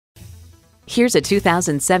Here's a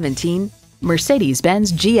 2017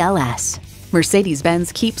 Mercedes-Benz GLS.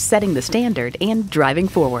 Mercedes-Benz keeps setting the standard and driving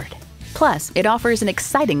forward. Plus, it offers an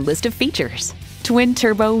exciting list of features.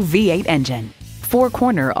 Twin-turbo V8 engine,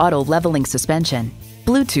 4-corner auto-leveling suspension,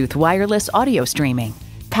 Bluetooth wireless audio streaming,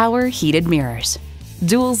 power heated mirrors,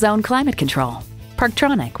 dual-zone climate control,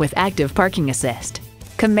 Parktronic with active parking assist,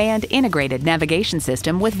 command integrated navigation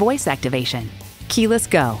system with voice activation, keyless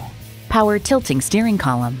go, power tilting steering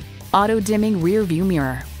column, auto-dimming rear view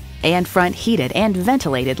mirror, and front heated and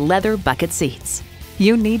ventilated leather bucket seats.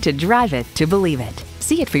 You need to drive it to believe it.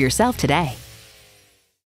 See it for yourself today.